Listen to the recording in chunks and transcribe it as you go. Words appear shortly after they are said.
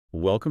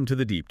Welcome to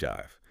the deep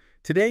dive.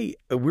 Today,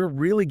 we're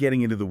really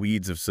getting into the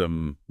weeds of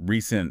some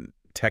recent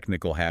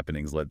technical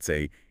happenings, let's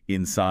say,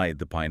 inside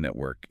the Pi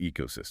network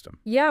ecosystem.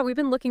 Yeah, we've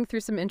been looking through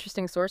some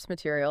interesting source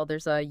material.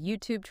 There's a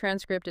YouTube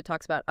transcript. It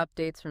talks about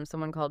updates from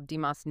someone called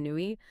Dimas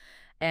Nui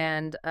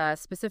and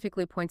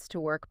specifically points to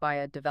work by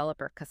a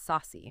developer,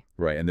 Kasasi.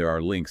 Right, and there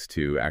are links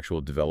to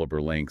actual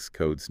developer links,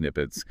 code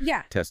snippets,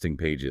 Yeah. testing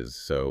pages,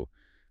 so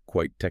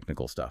quite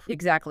technical stuff.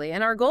 Exactly.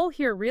 And our goal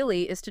here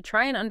really is to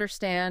try and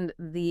understand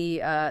the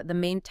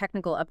main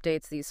technical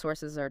updates these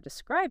sources are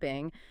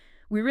describing.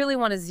 We really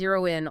want to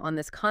zero in on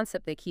this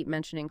concept they keep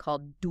mentioning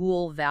called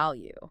dual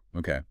value.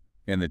 Okay,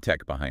 and the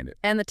tech behind it.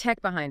 And the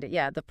tech behind it,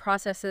 yeah. The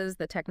processes,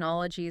 the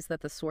technologies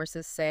that the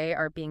sources say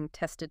are being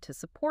tested to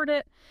support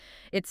it.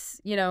 It's,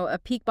 a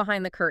peek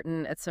behind the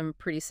curtain at some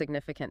pretty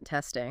significant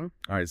testing.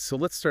 All right, so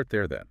let's start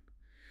there then.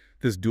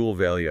 This dual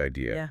value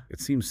idea, Yeah. it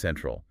seems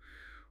central.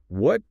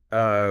 What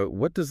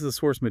does the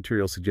source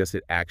material suggest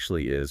it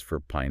actually is for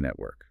Pi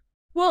network?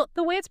 Well,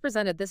 the way it's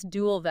presented, this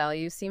dual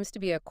value seems to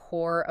be a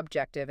core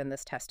objective in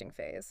this testing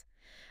phase.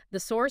 The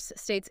source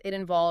states it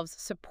involves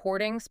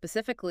supporting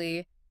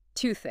specifically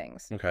two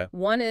things. Okay.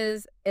 One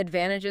is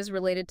advantages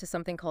related to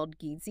something called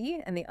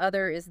GIZI, and the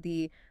other is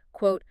the,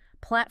 quote,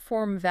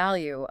 platform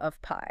value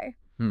of Pi.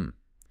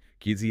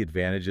 GIZI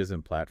advantages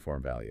and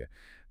platform value.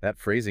 That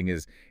phrasing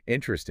is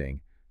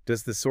interesting.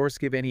 Does the source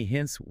give any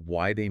hints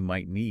why they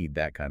might need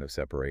that kind of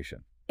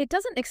separation? It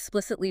doesn't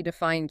explicitly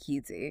define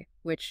GIZI,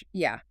 which,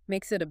 yeah,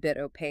 makes it a bit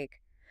opaque.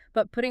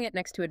 But putting it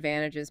next to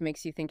advantages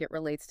makes you think it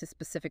relates to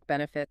specific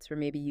benefits or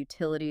maybe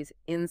utilities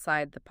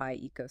inside the Pi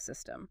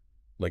ecosystem.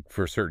 Like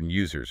for certain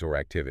users or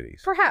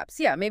activities? Perhaps,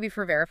 yeah, maybe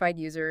for verified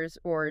users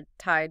or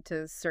tied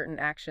to certain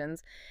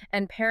actions.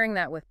 And pairing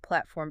that with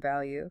platform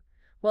value,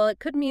 well, it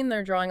could mean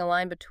they're drawing a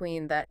line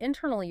between that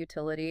internal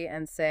utility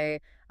and, say,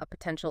 a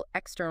potential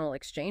external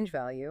exchange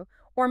value,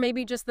 or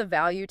maybe just the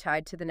value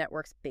tied to the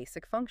network's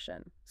basic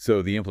function.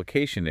 So the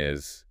implication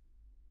is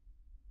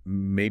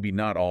maybe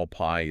not all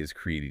Pi is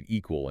created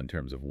equal in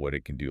terms of what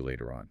it can do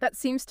later on. That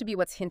seems to be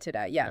what's hinted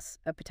at, yes,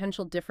 a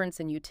potential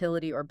difference in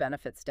utility or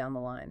benefits down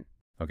the line.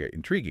 Okay,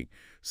 intriguing.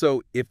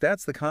 So if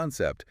that's the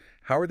concept,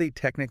 how are they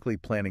technically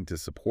planning to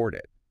support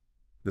it?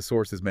 The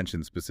source has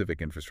mentioned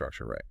specific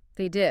infrastructure, right?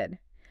 They did.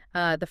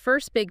 The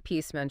first big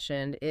piece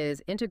mentioned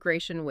is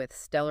integration with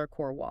Stellar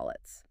Core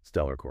wallets.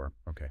 Stellar Core,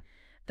 okay.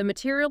 The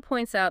material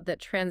points out that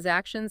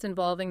transactions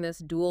involving this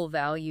dual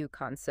value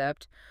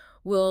concept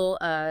will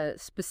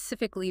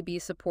specifically be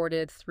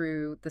supported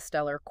through the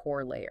Stellar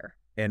Core layer.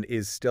 And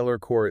is Stellar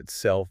Core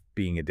itself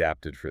being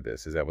adapted for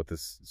this? Is that what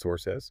this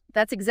source says?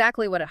 That's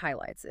exactly what it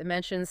highlights. It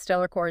mentions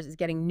Stellar Core is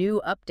getting new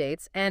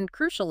updates, and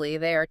crucially,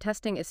 they are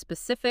testing a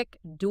specific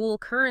dual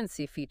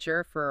currency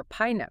feature for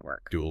Pi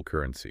network. Dual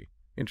currency.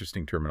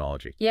 Interesting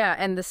terminology. Yeah,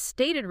 and the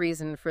stated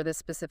reason for this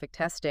specific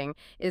testing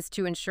is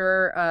to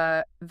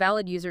ensure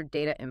valid user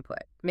data input,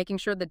 making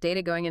sure the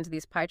data going into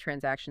these Pi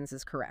transactions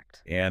is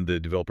correct. And the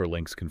developer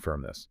links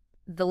confirm this.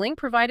 The link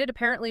provided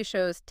apparently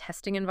shows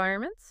testing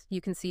environments. You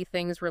can see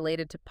things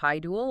related to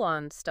PiDual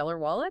on Stellar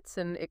wallets,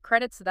 and it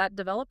credits that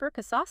developer,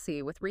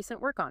 Kasasi, with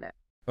recent work on it.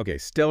 Okay,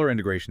 Stellar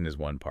integration is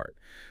one part.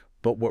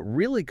 But what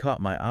really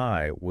caught my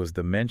eye was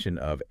the mention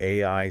of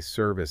AI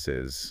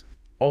services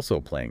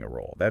also playing a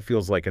role. That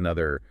feels like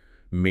another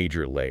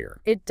major layer.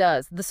 It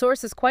does. The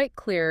source is quite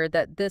clear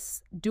that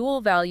this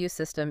dual value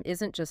system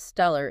isn't just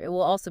Stellar. It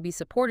will also be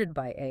supported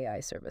by AI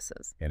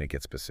services. And it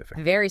gets specific.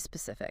 Very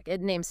specific.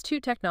 It names two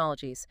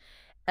technologies.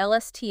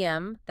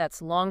 LSTM,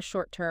 that's long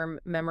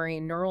short-term memory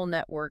neural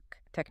network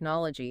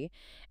technology,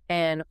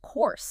 and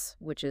CORSE,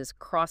 which is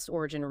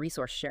cross-origin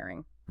resource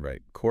sharing.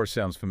 Right. Core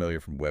sounds familiar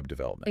from web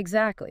development.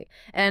 Exactly.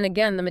 And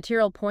again, the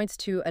material points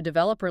to a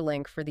developer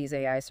link for these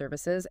AI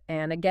services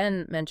and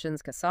again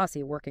mentions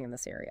Kasasi working in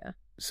this area.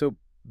 So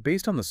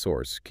based on the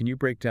source, can you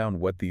break down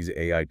what these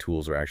AI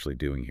tools are actually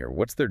doing here?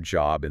 What's their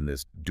job in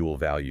this dual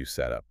value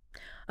setup?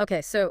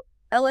 Okay, so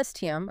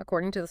LSTM,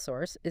 according to the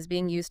source, is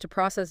being used to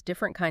process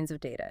different kinds of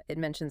data. It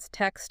mentions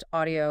text,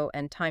 audio,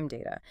 and time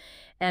data.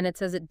 And it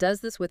says it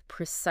does this with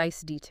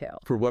precise detail.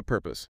 For what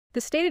purpose?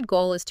 The stated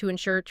goal is to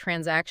ensure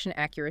transaction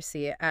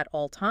accuracy at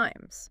all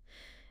times.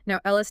 Now,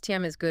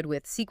 LSTM is good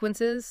with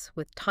sequences,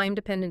 with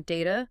time-dependent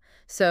data,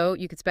 so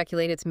you could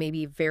speculate it's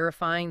maybe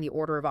verifying the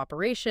order of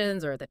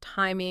operations or the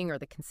timing or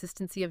the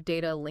consistency of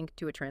data linked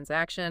to a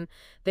transaction,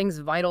 things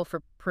vital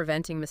for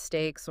preventing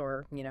mistakes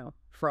or,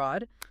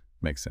 fraud.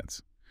 Makes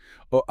sense.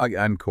 Oh,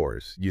 on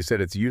cores, you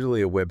said it's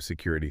usually a web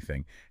security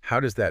thing. How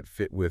does that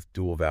fit with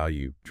dual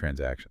value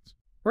transactions?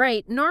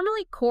 Right.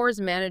 Normally, CORS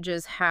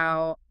manages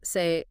how,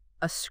 say,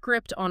 a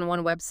script on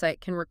one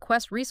website can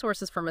request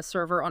resources from a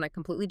server on a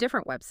completely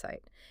different website.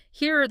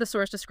 Here, the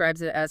source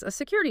describes it as a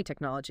security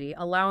technology,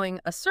 allowing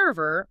a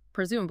server,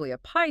 presumably a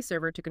Pi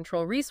server, to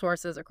control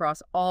resources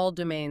across all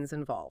domains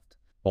involved.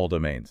 All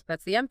domains.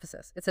 That's the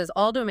emphasis. It says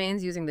all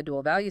domains using the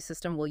dual value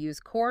system will use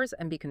CORS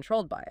and be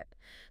controlled by it.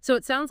 So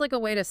it sounds like a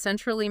way to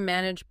centrally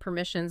manage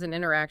permissions and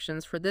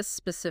interactions for this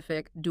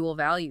specific dual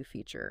value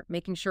feature,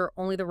 making sure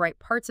only the right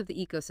parts of the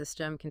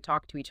ecosystem can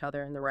talk to each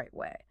other in the right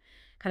way.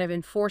 kind of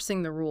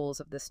enforcing the rules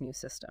of this new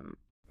system.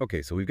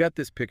 Okay, so we've got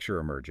this picture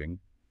emerging,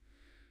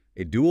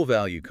 a dual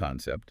value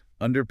concept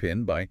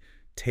underpinned by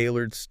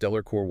tailored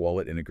Stellar Core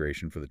wallet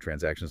integration for the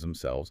transactions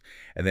themselves,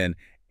 and then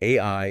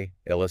AI,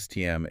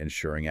 LSTM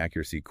ensuring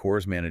accuracy,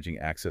 cores managing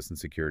access and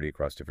security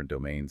across different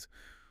domains.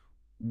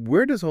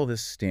 Where does all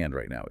this stand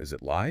right now? Is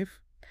it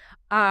live?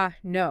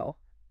 No.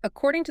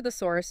 According to the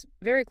source,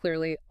 very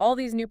clearly, all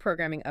these new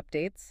programming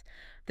updates,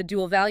 the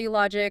dual value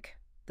logic,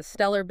 the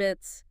stellar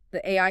bits,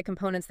 the AI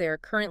components, they are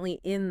currently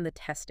in the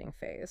testing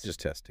phase.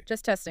 Just testing.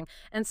 Just testing,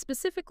 and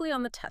specifically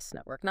on the test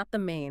network, not the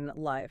main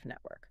live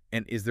network.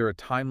 And is there a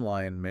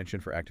timeline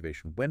mentioned for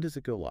activation? When does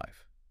it go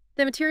live?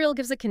 The material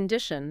gives a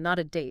condition, not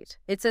a date.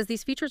 It says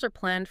these features are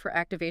planned for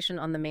activation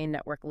on the main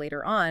network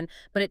later on,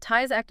 but it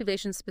ties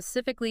activation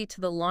specifically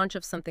to the launch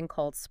of something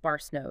called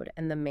sparse node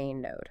and the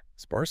main node.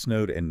 Sparse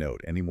node and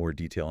node. Any more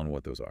detail on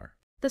what those are?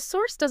 The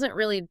source doesn't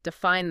really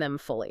define them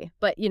fully,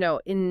 but,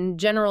 in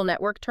general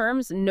network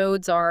terms,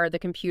 nodes are the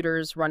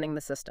computers running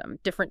the system.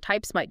 Different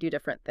types might do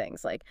different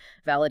things, like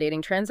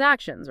validating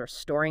transactions or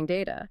storing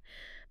data.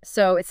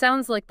 So it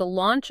sounds like the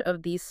launch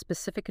of these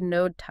specific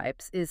node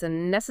types is a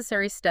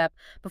necessary step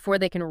before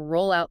they can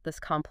roll out this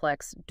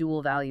complex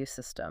dual value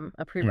system,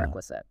 a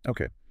prerequisite.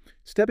 Okay.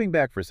 Stepping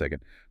back for a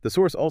second, the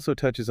source also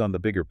touches on the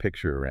bigger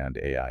picture around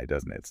AI,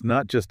 doesn't it? It's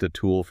not just a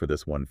tool for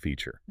this one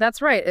feature.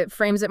 That's right. It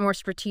frames it more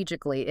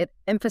strategically. It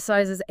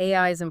emphasizes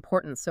AI's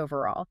importance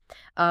overall.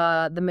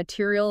 The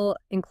material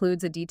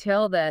includes a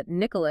detail that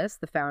Nicholas,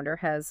 the founder,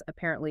 has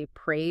apparently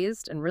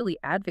praised and really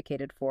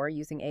advocated for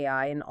using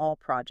AI in all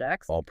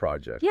projects. All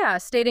projects. Yeah,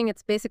 stating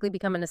it's basically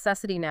become a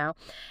necessity now.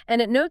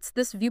 And it notes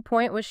this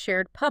viewpoint was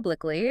shared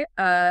publicly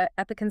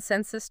at the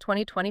Consensus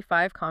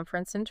 2025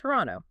 conference in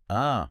Toronto.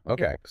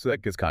 Okay. So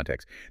that gives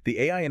context. The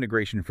AI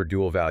integration for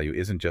dual value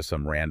isn't just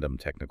some random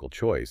technical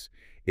choice.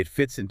 It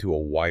fits into a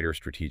wider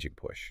strategic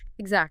push.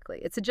 Exactly.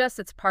 It suggests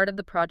it's part of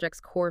the project's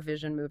core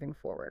vision moving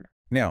forward.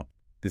 Now,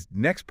 this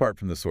next part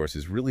from the source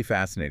is really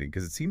fascinating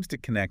because it seems to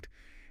connect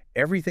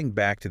everything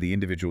back to the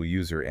individual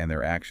user and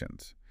their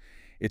actions.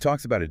 It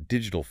talks about a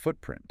digital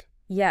footprint.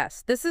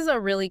 Yes, this is a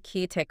really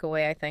key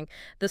takeaway, I think.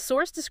 The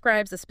source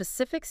describes a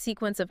specific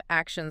sequence of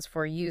actions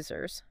for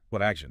users.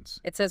 What actions?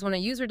 It says when a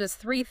user does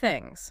 3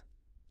 things.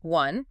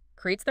 1,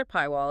 creates their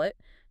Pi wallet.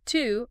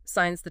 2,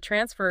 signs the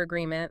transfer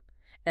agreement.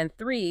 And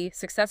 3,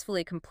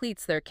 successfully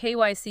completes their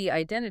KYC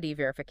identity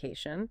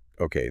verification.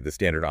 Okay, the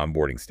standard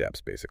onboarding steps,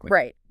 basically.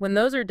 Right. When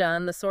those are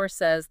done, the source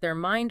says their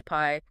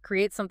MindPi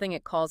creates something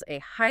it calls a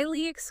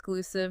highly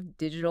exclusive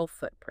digital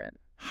footprint.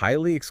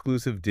 Highly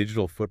exclusive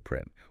digital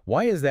footprint.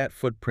 Why is that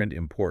footprint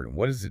important?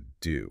 What does it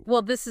do?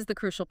 Well, this is the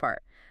crucial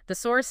part. The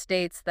source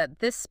states that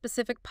this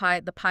specific Pi,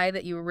 the Pi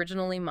that you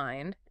originally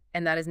mined,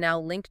 and that is now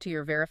linked to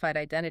your verified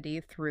identity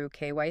through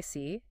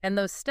KYC, and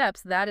those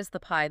steps, that is the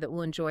Pi that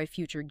will enjoy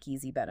future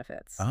GZ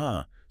benefits.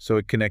 So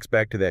it connects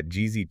back to that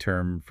GZ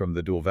term from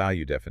the dual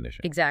value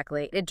definition.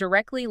 Exactly. It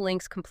directly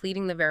links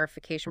completing the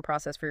verification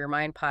process for your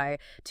MindPi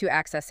to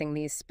accessing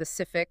these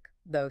specific,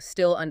 though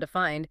still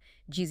undefined,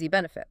 GZ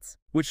benefits.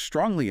 Which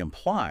strongly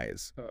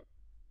implies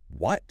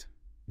what?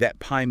 That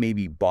Pi may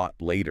be bought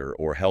later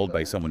or held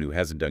by someone who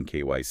hasn't done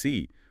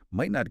KYC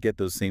might not get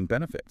those same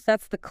benefits.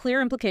 That's the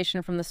clear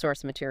implication from the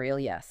source material,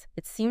 yes.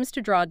 It seems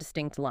to draw a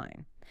distinct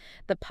line.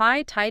 The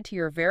Pi tied to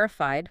your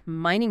verified,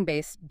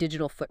 mining-based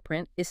digital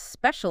footprint is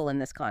special in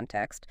this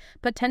context,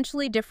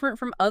 potentially different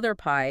from other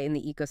Pi in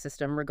the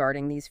ecosystem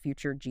regarding these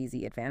future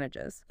GZ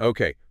advantages.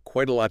 Okay,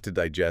 quite a lot to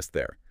digest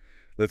there.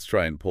 Let's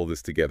try and pull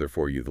this together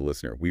for you, the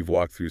listener. We've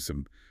walked through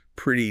some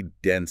pretty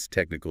dense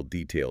technical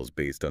details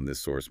based on this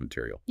source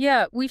material.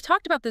 Yeah, we've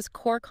talked about this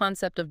core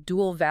concept of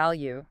dual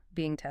value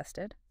being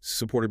tested.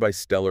 Supported by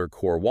Stellar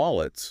Core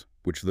wallets,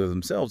 which are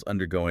themselves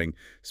undergoing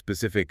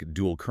specific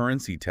dual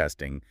currency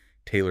testing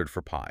tailored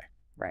for Pi.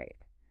 Right.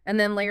 And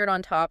then layered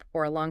on top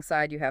or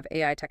alongside, you have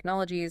AI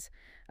technologies,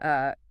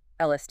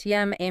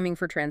 LSTM aiming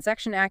for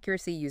transaction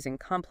accuracy using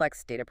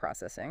complex data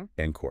processing.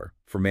 And Core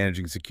for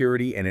managing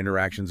security and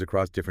interactions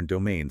across different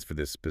domains for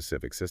this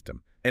specific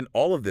system. And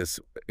all of this,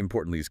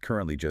 importantly, is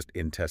currently just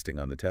in testing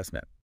on the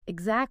testnet.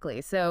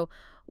 Exactly. So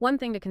one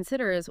thing to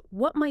consider is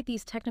what might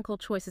these technical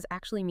choices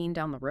actually mean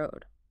down the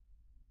road?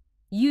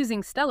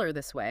 Using Stellar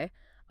this way,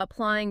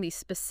 applying these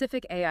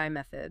specific AI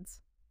methods,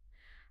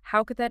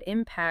 how could that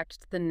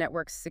impact the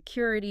network's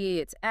security,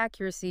 its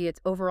accuracy, its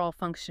overall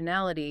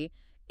functionality,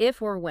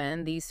 if or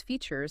when these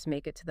features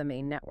make it to the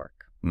main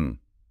network?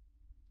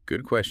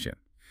 Good question.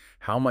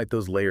 How might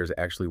those layers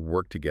actually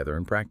work together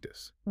in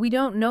practice? We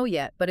don't know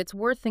yet, but it's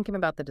worth thinking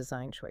about the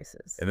design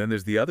choices. And then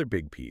there's the other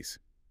big piece,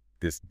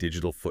 this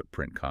digital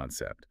footprint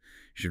concept.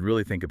 You should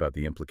really think about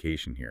the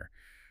implication here.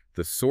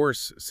 The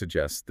source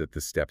suggests that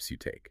the steps you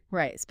take.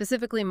 Right,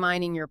 specifically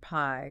mining your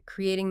Pi,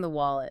 creating the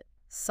wallet,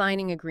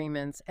 signing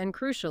agreements, and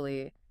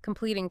crucially,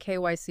 completing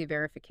KYC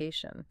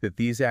verification. That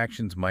these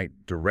actions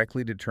might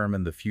directly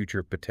determine the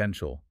future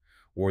potential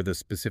or the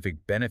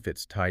specific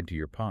benefits tied to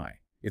your Pi.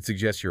 It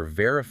suggests your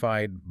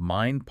verified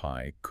mined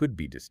Pi could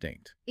be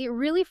distinct. It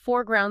really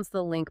foregrounds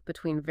the link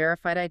between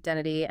verified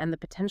identity and the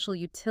potential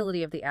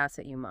utility of the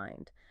asset you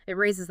mined. It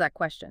raises that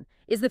question.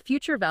 Is the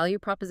future value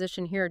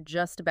proposition here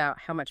just about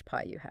how much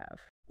Pi you have?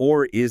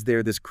 Or is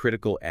there this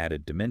critical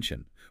added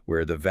dimension,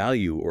 where the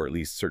value, or at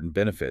least certain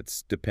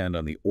benefits, depend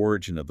on the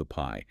origin of the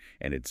Pi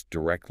and its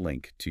direct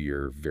link to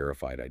your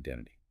verified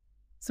identity?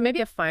 So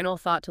maybe a final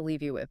thought to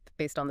leave you with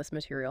based on this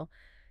material.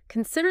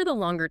 Consider the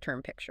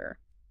longer-term picture.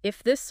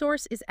 If this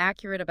source is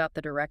accurate about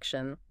the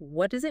direction,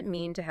 what does it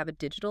mean to have a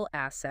digital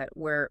asset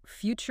where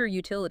future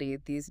utility,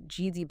 these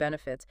GZ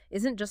benefits,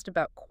 isn't just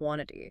about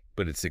quantity?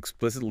 But it's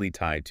explicitly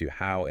tied to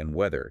how and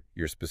whether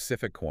your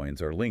specific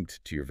coins are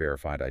linked to your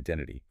verified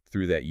identity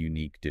through that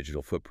unique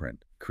digital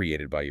footprint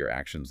created by your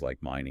actions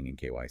like mining and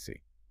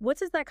KYC. What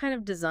does that kind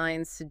of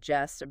design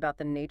suggest about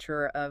the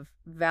nature of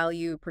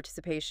value,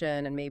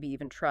 participation, and maybe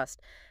even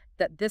trust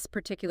that this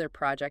particular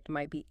project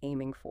might be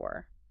aiming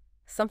for?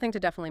 Something to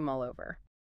definitely mull over.